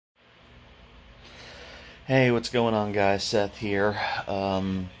Hey, what's going on, guys? Seth here.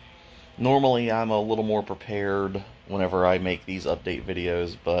 Normally, I'm a little more prepared whenever I make these update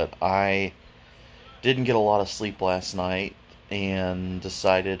videos, but I didn't get a lot of sleep last night and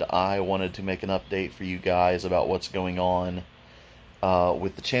decided I wanted to make an update for you guys about what's going on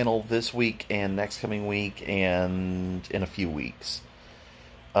with the channel this week and next coming week and in a few weeks.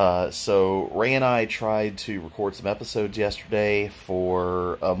 So Ray and I tried to record some episodes yesterday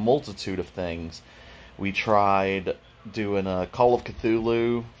for a multitude of things. We tried doing a Call of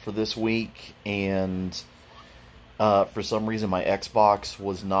Cthulhu for this week, and for some reason my Xbox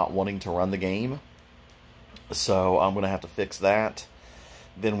was not wanting to run the game, so I'm going to have to fix that.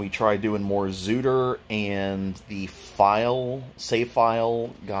 Then we tried doing more Zooter, and the save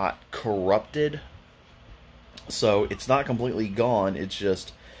file got corrupted. So it's not completely gone, it's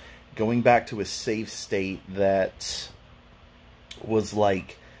just going back to a save state that was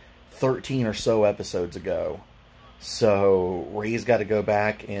like 13 or so episodes ago. So Ray's got to go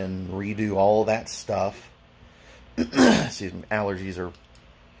back and redo all that stuff. Excuse me, allergies are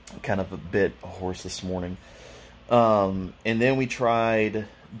kind of a bit hoarse this morning. And then we tried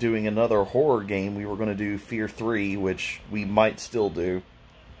doing another horror game. We were going to do Fear 3, which we might still do.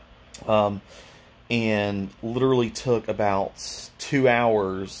 And literally took about 2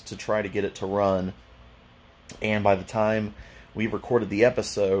 hours to try to get it to run. And by the time we recorded the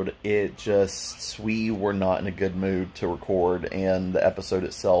episode, we were not in a good mood to record, and the episode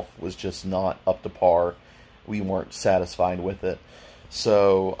itself was just not up to par. We weren't satisfied with it.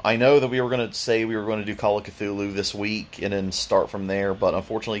 So I know that we were going to say we were going to do Call of Cthulhu this week and then start from there, but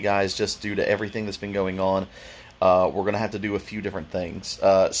unfortunately, guys, just due to everything that's been going on, we're going to have to do a few different things.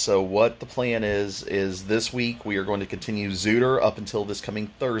 So what the plan is this week we are going to continue Zooter up until this coming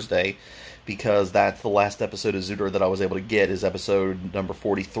Thursday, because that's the last episode of Zooter that I was able to get, is episode number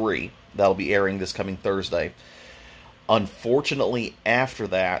 43. That'll be airing this coming Thursday. Unfortunately, after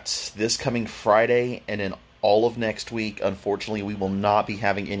that, this coming Friday and in all of next week, unfortunately, we will not be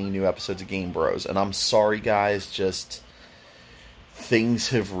having any new episodes of Game Bros. And I'm sorry, guys, just things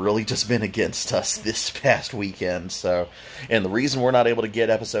have really just been against us this past weekend. So, and the reason we're not able to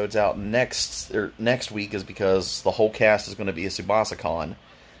get episodes out next week is because the whole cast is going to be a SubasaCon,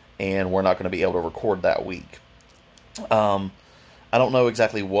 and we're not going to be able to record that week. I don't know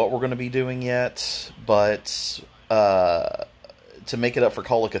exactly what we're going to be doing yet, but to make it up for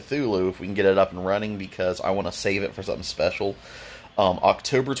Call of Cthulhu, if we can get it up and running, because I want to save it for something special,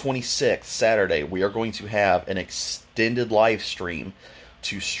 October 26th, Saturday, we are going to have an extended live stream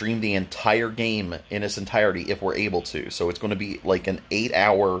to stream the entire game in its entirety if we're able to. So it's going to be like an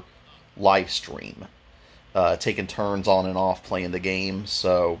 8-hour live stream, taking turns on and off playing the game.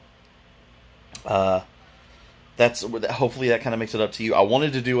 So hopefully that kind of makes it up to you. I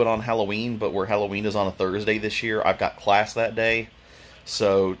wanted to do it on Halloween, but where Halloween is on a Thursday this year, I've got class that day.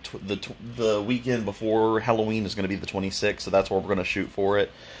 So the weekend before Halloween is going to be the 26th, so that's where we're going to shoot for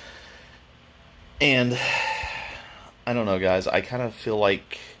it. And I don't know, guys, I kind of feel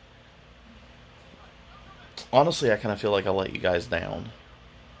like, honestly, I kind of feel like I let you guys down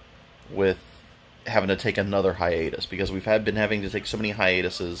with having to take another hiatus, because we've been having to take so many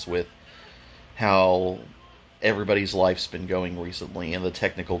hiatuses with how everybody's life's been going recently and the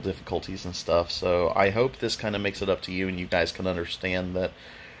technical difficulties and stuff. So I hope this kind of makes it up to you and you guys can understand that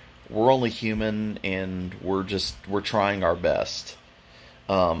we're only human and we're trying our best.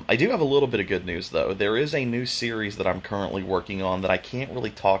 I do have a little bit of good news, though. There is a new series that I'm currently working on that I can't really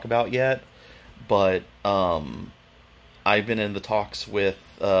talk about yet, but I've been in the talks with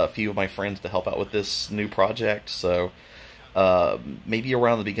a few of my friends to help out with this new project, so maybe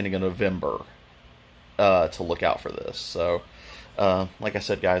around the beginning of November to look out for this. So like I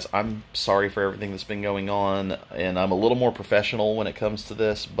said, guys, I'm sorry for everything that's been going on, and I'm a little more professional when it comes to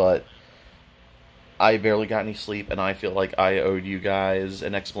this, but I barely got any sleep, and I feel like I owed you guys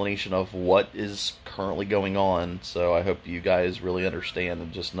an explanation of what is currently going on. So I hope you guys really understand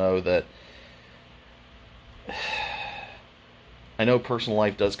and just know that I know personal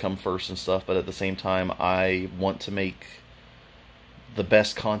life does come first and stuff, but at the same time, I want to make the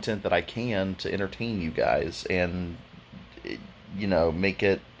best content that I can to entertain you guys and, you know, make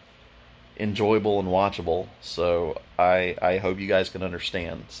it enjoyable and watchable. So I hope you guys can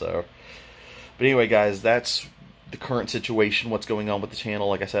understand. So, but anyway, guys, that's the current situation, what's going on with the channel.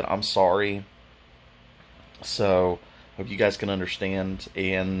 Like I said, I'm sorry. So hope you guys can understand,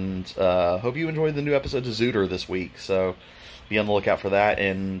 and hope you enjoyed the new episodes of Zooter this week. So be on the lookout for that,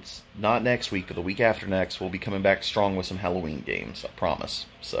 and not next week, but the week after next, we'll be coming back strong with some Halloween games, I promise.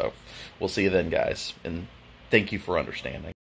 So we'll see you then, guys, and thank you for understanding.